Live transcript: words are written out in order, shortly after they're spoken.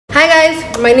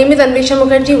guys, my name is Anwesha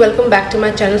Mukherjee. Welcome back to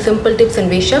my channel Simple Tips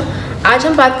Anwesha. आज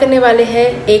हम बात करने वाले हैं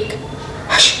एक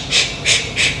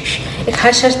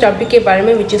हश टॉपिक के बारे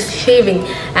में, which is shaving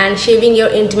and shaving your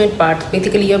intimate parts,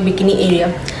 basically your bikini area.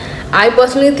 I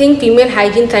personally think female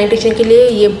hygiene sanitation के लिए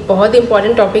ये बहुत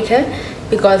important topic है,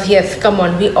 because yes, come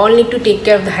on, we all need to take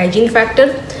care of the hygiene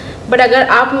factor. But अगर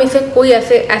आप में से कोई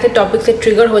ऐसे टॉपिक से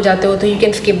ट्रिगर हो जाते हो तो you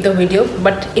can skip the video.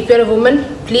 But if you are a woman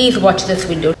please watch this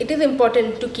video. It is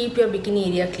important to keep your bikini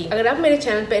area clean. अगर आप मेरे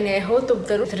चैनल पे नए हो तो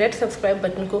जरूर रेड सब्सक्राइब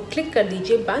बटन को क्लिक कर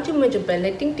दीजिए. बाजू में जो बेल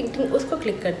है टिंग टिंग टिंग उसको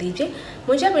क्लिक कर दीजिए.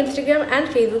 मुझे आप इंस्टाग्राम एंड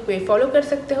फेसबुक पे फॉलो कर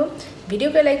सकते हो.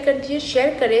 वीडियो को लाइक कर दीजिए,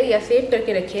 शेयर करें या सेव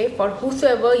करके रखिए for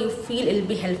हुसोएवर you feel it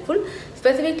be helpful.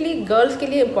 Specifically girls के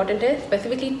लिए इंपॉर्टेंट है,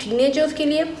 स्पेसिफिकली टीनेजर्स के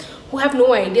लिए who have no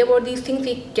idea about these things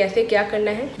कि कैसे क्या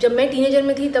करना है. जब मैं टीनेजर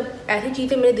में थी तब ऐसी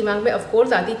चीज़ें मेरे दिमाग में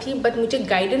ऑफकोर्स आती थी, बट मुझे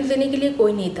गाइडेंस देने के लिए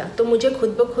कोई नहीं था, तो मुझे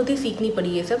खुद ब खुद ही सीखनी पड़ी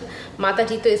ये सब. माता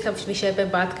जी तो इस सब विषय पर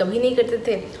बात कभी नहीं करते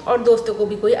थे और दोस्तों को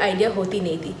भी कोई आइडिया होती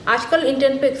नहीं थी. आजकल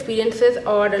इंटरनेट पे एक्सपीरियंसेस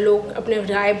और लोग अपने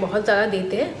राय बहुत ज़्यादा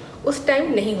देते हैं, उस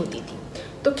टाइम नहीं होती थी.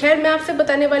 तो खैर मैं आपसे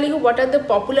बताने वाली हूँ what are the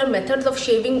popular methods of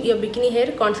shaving your bikini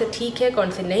hair. कौन से ठीक है,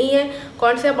 कौन से नहीं है,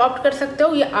 कौन से आप ऑप्ट कर सकते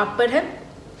हो, ये आप पर है.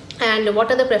 And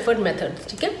what are the preferred methods.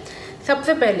 ठीक है,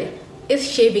 सबसे पहले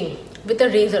इस shaving with a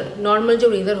razor. Normal जो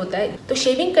रेज़र होता है, तो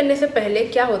शेविंग करने से पहले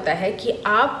क्या होता है कि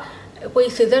आप कोई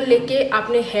सीजर लेके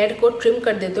अपने हेयर को ट्रिम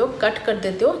कर देते हो, कट कर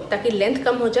देते हो ताकि लेंथ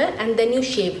कम हो जाए, and then you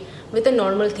shave with a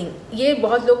normal thing. ये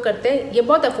बहुत लोग करते हैं, ये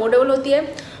बहुत अफोर्डेबल होती है,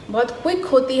 बहुत क्विक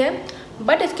होती है.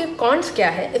 बट इसके कॉन्स क्या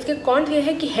है? इसके कॉन्स ये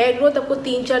है कि हेयर ग्रोथ आपको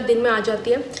 3-4 दिन में आ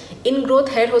जाती है. इन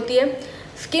ग्रोथ हेयर होती है.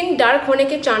 स्किन डार्क होने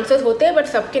के चांसेस होते हैं, बट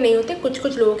सबके नहीं होते, कुछ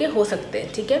कुछ लोगों के हो सकते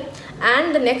हैं. ठीक है.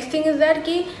 And the next thing is that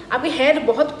कि आपके हेयर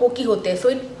बहुत पोकी होते हैं, so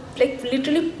it like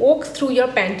literally pox through your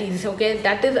panties. Okay,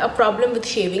 that is a problem with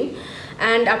shaving.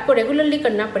 And आपको रेगुलरली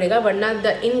करना पड़ेगा, वरना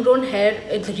the ingrown here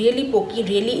is really poke,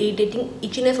 really irritating.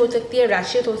 Itchiness हो सकती है,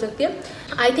 रैशेस हो सकती है.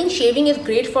 I think shaving is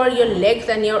great for your legs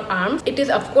and your arms. It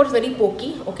is of course very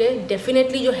poke. Okay,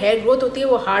 definitely जो हेयर ग्रोथ होती है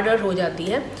वो हार्डर हो जाती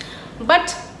है,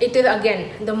 but it is again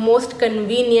the most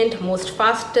convenient, most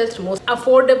fastest, most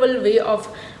affordable way of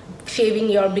shaving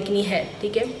your bikini hair.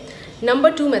 ठीक है.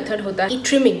 Number 2 method होता है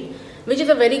trimming, which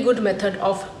is a very good method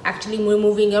of actually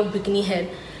removing your bikini hair.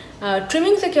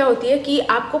 Trimming से क्या होती है कि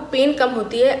आपको पेन कम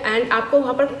होती है एंड आपको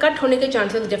वहाँ पर कट होने के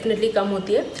चांसेस डेफिनेटली कम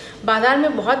होती है. बाजार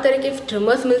में बहुत तरह के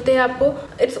ट्रिमर्स मिलते हैं आपको.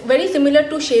 It's very similar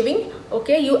to shaving.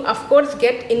 Okay, you of course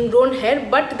gate ingrown hair,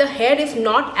 but the here is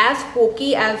not as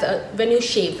poke as when you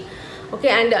shave. Okay,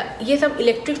 and ये सब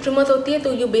इलेक्ट्रिक ट्रिमर्स होती है,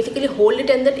 तो you basically hold it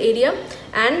in that area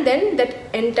and then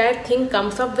that entire thing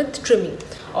comes up with trimming.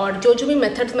 और जो भी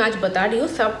methods मैं आज बता रही हूँ,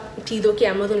 सब चीज़ों की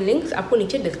अमेजोन लिंक्स आपको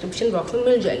नीचे डिस्क्रिप्शन बॉक्स में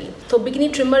मिल जाएगी. तो bikini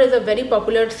trimmer is a very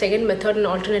popular second method and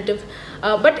alternative,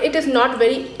 but it is not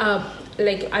very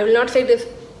like I will not से it is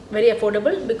very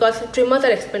affordable, because trimmers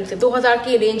are expensive. 2000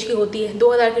 की range की होती है,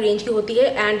 2000 की रेंज की होती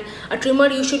है. And a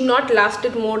trimmer you should not last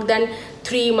it more than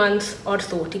 3 months और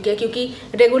सो. ठीक है, क्योंकि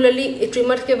रेगुलरली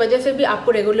ट्रिमर्स के वजह से भी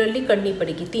आपको रेगुलरली करनी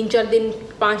पड़ेगी. 3-4 दिन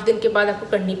 5 दिन के बाद आपको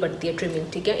करनी पड़ती है ट्रिमिंग.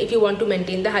 ठीक है, if you want to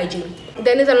maintain the hygiene.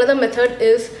 Then is another method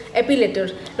is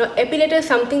epilator. Now epilator is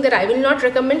something that I will not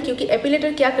recommend, क्योंकि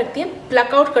एपिलेटर क्या करती है,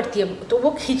 प्लक आउट करती है, तो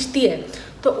वो खींचती है,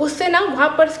 तो उससे ना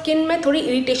वहाँ पर स्किन में थोड़ी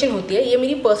इरिटेशन होती है. ये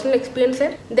मेरी पर्सनल एक्सपीरियंस है.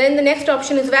 Then the next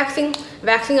option is waxing.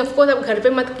 Waxing of course आप घर पे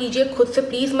मत कीजिए, खुद से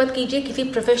प्लीज़ मत कीजिए, किसी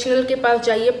प्रोफेशनल के पास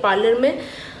जाइए, पार्लर में.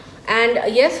 And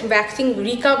yes, waxing,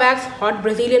 Rica wax, hot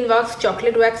Brazilian wax,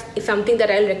 chocolate wax is something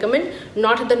that I'll recommend,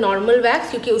 not the normal wax,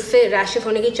 क्योंकि उससे रैशेस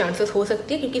होने की चांसेस हो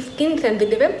सकती है, क्योंकि स्किन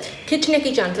सेंसिटिव है, खिंचने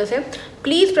की चांसेस है.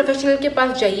 प्लीज़ प्रोफेशनल के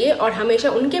पास जाइए, और हमेशा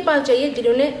उनके पास जाइए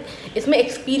जिन्होंने इसमें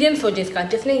एक्सपीरियंस हो,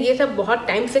 जिसने ये सब बहुत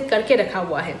टाइम से करके रखा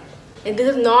हुआ है. And this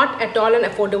is not at all an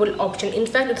affordable option. In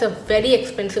fact, it's a very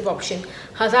expensive option.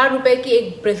 1000 रुपये की एक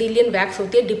ब्राज़ीलियन वैक्स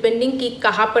होती है, डिपेंडिंग कि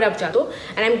कहाँ पर आप जाते हो.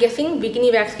 And I am guessing bikini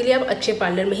wax के लिए आप अच्छे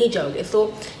पार्लर में ही जाओगे. So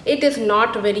it is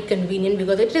not very convenient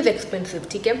because it is expensive.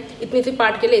 ठीक है, इतनी सी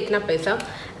पार्ट के लिए इतना पैसा.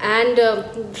 एंड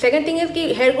सेकेंड थिंग इज़ कि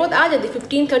हेयर ग्रोथ आ जाती है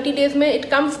 15-30 डेज में, इट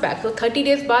कम्स बैक. तो 30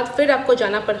 डेज बाद फिर आपको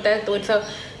जाना पड़ता है, तो it's a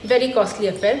very costly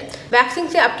affair. Waxing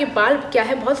से आपके बाल क्या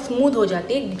है, बहुत स्मूथ हो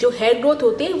जाती है. जो हेयर ग्रोथ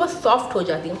होती है वो सॉफ्ट हो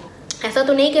जाती है. ऐसा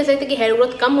तो नहीं कह सकते कि हेयर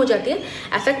ग्रोथ कम हो जाती है,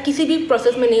 ऐसा किसी भी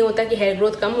प्रोसेस में नहीं होता कि हेयर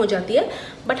ग्रोथ कम हो जाती है.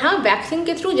 बट हाँ, वैक्सिंग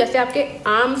के थ्रू, जैसे आपके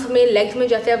आर्म्स में, लेग्स में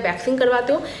जैसे आप वैक्सिंग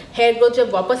करवाते हो, हेयर ग्रोथ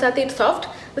जब वापस आती है it soft,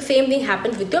 the same thing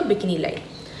happens with your bikini line.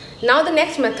 Now the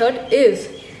next method is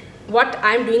what I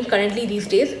am doing currently these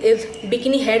days is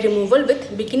bikini hair removal with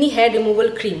bikini hair removal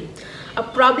cream.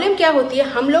 अब problem क्या होती है,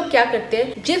 हम लोग क्या करते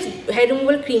हैं, जिस हेयर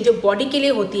रिमूवल क्रीम जो बॉडी के लिए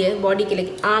होती है, बॉडी के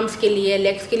लिए, आर्म्स के लिए,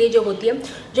 लेग्स के लिए जो होती है,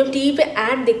 जो हम टीवी पे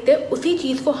ऐड देखते हैं उसी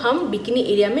चीज़ को हम बिकिनी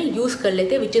एरिया में यूज़ कर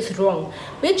लेते हैं, which is wrong,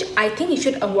 which I think you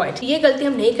should avoid. ये गलती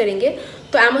हम नहीं करेंगे।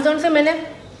 तो अमेजोन से मैंने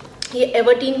ये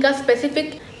एवर्टीन का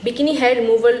specific bikini hair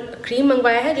removal cream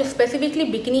मंगवाया है, जो स्पेसिफिकली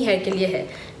बिकिनी हेयर के लिए है,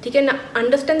 ठीक है ना।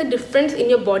 Understand the difference in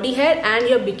your body hair and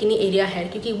your bikini area hair,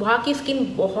 क्योंकि वहाँ की स्किन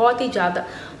बहुत ही ज़्यादा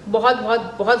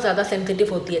बहुत ज़्यादा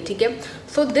सेंसिटिव होती है, ठीक है।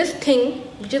 So this thing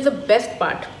which is the best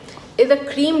part is a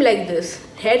cream like this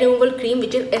hair removal cream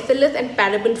which is SLS and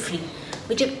paraben free,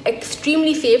 which is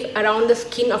extremely safe around the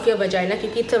skin of your vagina,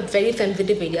 क्योंकि it's a very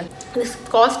sensitive area. This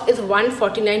cost is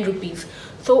 149 rupees.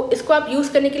 So इसको आप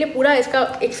use करने के लिए पूरा इसका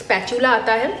एक spatula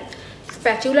आता है।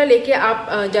 स्पैचुला लेके आप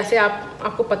जैसे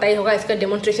आपको पता ही होगा, इसका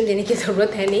डेमोन्स्ट्रेशन देने की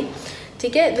ज़रूरत है नहीं,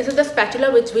 ठीक है। This is the spatula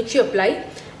which you apply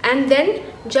and then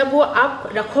जब वो आप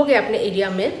रखोगे अपने एरिया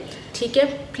में, ठीक है,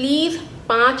 प्लीज़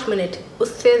 5 मिनट,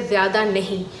 उससे ज़्यादा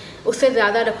नहीं। उससे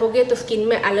ज़्यादा रखोगे तो स्किन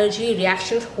में एलर्जी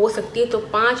रिएक्शंस हो सकती है, तो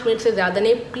 5 मिनट से ज़्यादा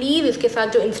नहीं। प्लीज़ इसके साथ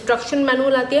जो इंस्ट्रक्शन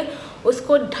मैनुअल आती है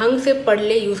उसको ढंग से पढ़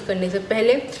ले यूज़ करने से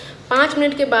पहले। 5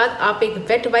 मिनट के बाद आप एक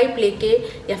वेट वाइप लेके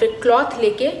या फिर क्लॉथ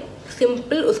लेके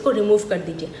सिंपल उसको रिमूव कर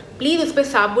दीजिए। प्लीज़ उस पर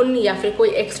साबुन या फिर कोई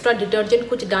एक्स्ट्रा डिटर्जेंट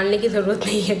कुछ डालने की ज़रूरत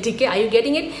नहीं है, ठीक है। Are you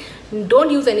getting it?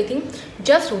 Don't use anything,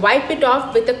 just wipe it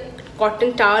of with a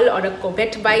cotton towel और अ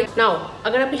वेट वाइप। नाउ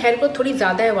अगर आपकी हेयर को थोड़ी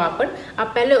ज़्यादा है वहाँ पर,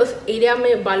 आप पहले उस एरिया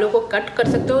में बालों को कट कर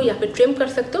सकते हो या फिर ट्रिम कर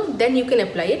सकते हो, then you can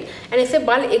apply it and इससे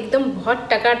बाल एकदम बहुत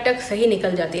टकाटक सही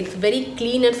निकल जाते हैं। It's very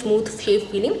clean and smooth shape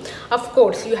feeling. Of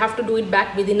course you have to do it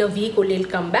back with in a week or it'll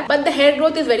come back, but the hair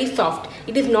growth is very soft.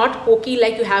 It is not pokey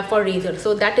like you have for razor,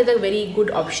 so that is a very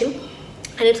good option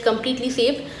and it's completely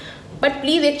safe. But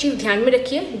please एक चीज़ ध्यान में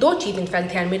रखिए, 2 चीज़ in fact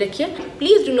ध्यान में रखिए।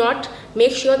 Please do not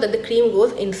make sure that the cream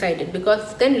goes inside it, because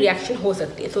then reaction हो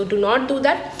सकती है। So do not do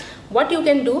that. What you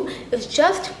can do is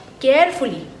just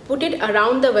carefully put it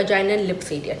around the vaginal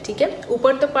lips area, ठीक है।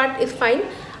 ऊपर the part is fine,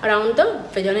 around the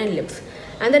vaginal lips.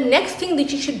 And the next thing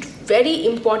which you should very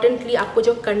importantly आपको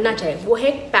जो करना चाहिए वो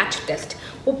है patch test.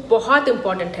 वो बहुत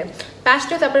इंपॉर्टेंट है। पैच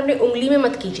टेस्ट आप अपने उंगली में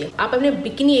मत कीजिए, आप अपने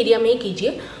बिकिनी एरिया में ही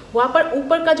कीजिए। वहाँ पर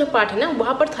ऊपर का जो पार्ट है ना,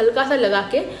 वहाँ पर हल्का सा लगा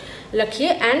के रखिए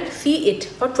and see it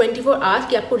for 24 hours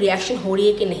कि आपको रिएक्शन हो रही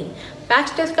है कि नहीं।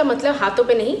 पैच टेस्ट का मतलब हाथों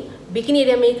पे नहीं, बिकिनी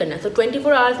एरिया में ही करना है। तो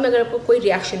 24 आवर्स में अगर आपको कोई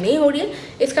रिएक्शन नहीं हो रही है,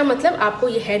 इसका मतलब आपको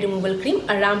ये हेयर रिमूवल क्रीम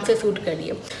आराम से सूट कर रही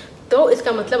है। तो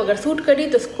इसका मतलब अगर सूट करी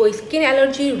तो कोई स्किन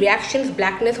एलर्जी, रिएक्शंस,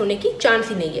 ब्लैकनेस होने की चांस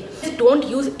ही नहीं है। Don't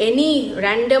use any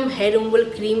random hair removal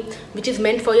cream which is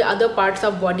meant for your other parts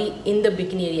of body in the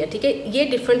bikini area, ठीक है। ये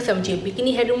डिफरेंट समझिए,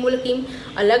 बिकिनी हेयर रिमूवल क्रीम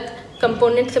अलग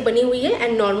कंपोनेंट से बनी हुई है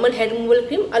and normal hair removal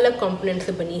cream अलग कंपोनेंट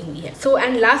से बनी हुई है। So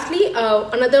and lastly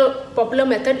another popular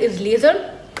method is laser.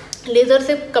 Laser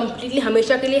से कम्प्लीटली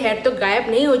हमेशा के लिए हेयर तो गायब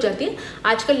नहीं हो जाती है।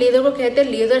 आजकल लेज़र को कहते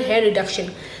हैं लेज़र हेयर रिडक्शन,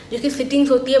 जिसकी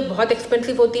सिटिंग्स होती है बहुत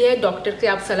एक्सपेंसिव होती है। डॉक्टर से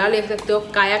आप सलाह ले सकते हो।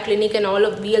 काया clinic and all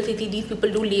of VLCC, these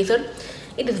people do laser.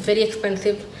 It is very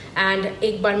expensive and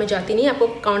एक बार में जाती नहीं, आपको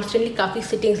कॉन्स्टेंटली काफ़ी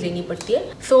सिटिंग्स लेनी पड़ती है।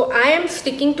 सो I am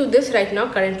sticking to this right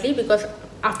now currently because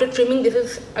after trimming this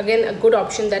is again a good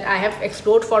option that I have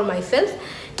explored for myself.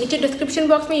 नीचे डिस्क्रिप्शन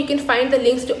बॉक्स में you can find the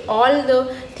links to all the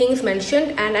things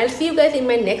mentioned and I'll see you guys in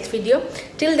my next video.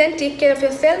 Till then, take care of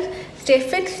yourself, stay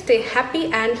fit, stay happy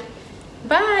and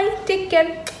bye. Take care.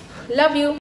 Love you.